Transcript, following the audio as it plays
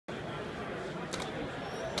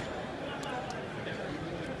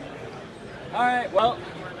Alright, well,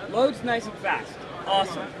 loads nice and fast.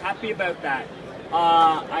 Awesome. Happy about that.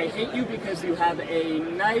 I hate you because you have a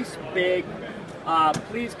nice big,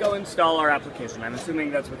 please go install our application. I'm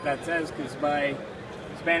assuming that's what that says because my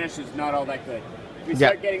Spanish is not all that good. If we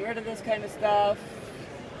start getting rid of this kind of stuff,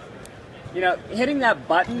 you know, hitting that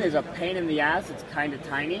button is a pain in the ass. It's kind of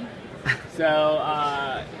tiny. So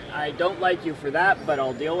I don't like you for that, but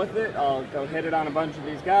I'll deal with it. I'll go hit it on a bunch of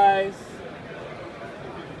these guys.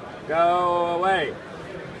 Go away.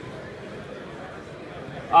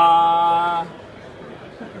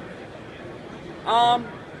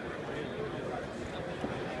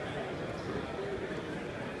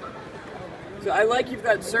 So I like you've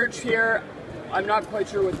got search here. I'm not quite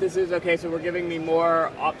sure what this is. Okay, so we're giving me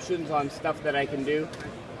more options on stuff that I can do.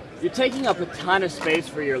 You're taking up a ton of space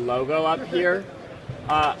for your logo up here.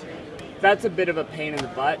 That's a bit of a pain in the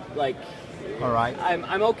butt. Like, all right.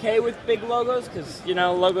 I'm okay with big logos because, you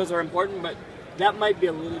know, logos are important, but that might be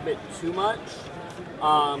a little bit too much.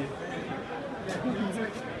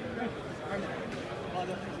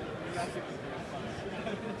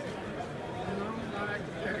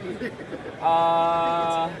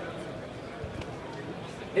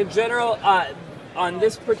 In general, on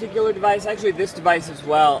this particular device, actually this device as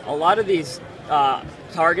well, a lot of these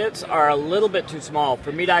targets are a little bit too small.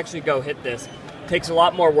 For me to actually go hit this, it takes a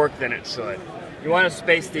lot more work than it should. You want to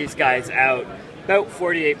space these guys out about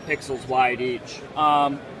 48 pixels wide each.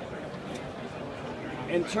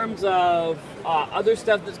 In terms of other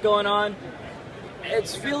stuff that's going on,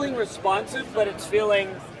 it's feeling responsive, but it's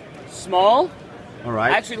feeling small. All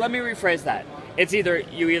right. Actually, let me rephrase that. It's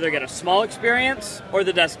you either get a small experience or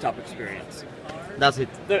the desktop experience. That's it.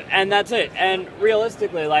 And that's it. And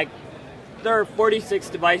realistically, like, there are 46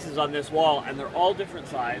 devices on this wall, and they're all different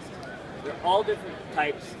sized. They're all different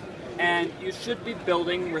types. And you should be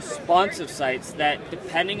building responsive sites that,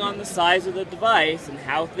 depending on the size of the device and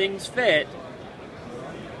how things fit,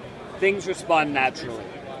 things respond naturally.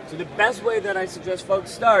 So the best way that I suggest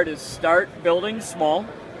folks start is start building small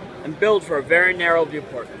and build for a very narrow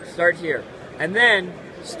viewport. Start here. And then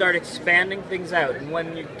start expanding things out. And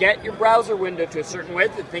when you get your browser window to a certain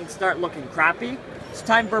width and things start looking crappy, it's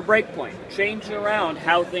time for a breakpoint. Change around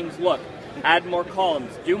how things look. Add more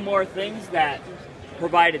columns. Do more things that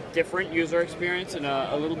provide a different user experience and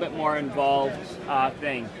a little bit more involved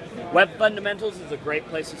thing. Web Fundamentals is a great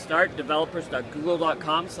place to start.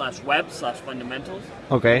 Developers.google.com/web/fundamentals.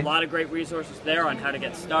 Okay. A lot of great resources there on how to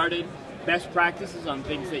get started. Best practices on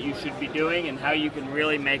things that you should be doing and how you can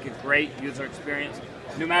really make a great user experience,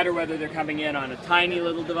 no matter whether they're coming in on a tiny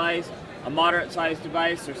little device, a moderate-sized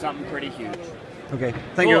device, or something pretty huge. Okay.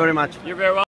 Thank you very much. You're very welcome.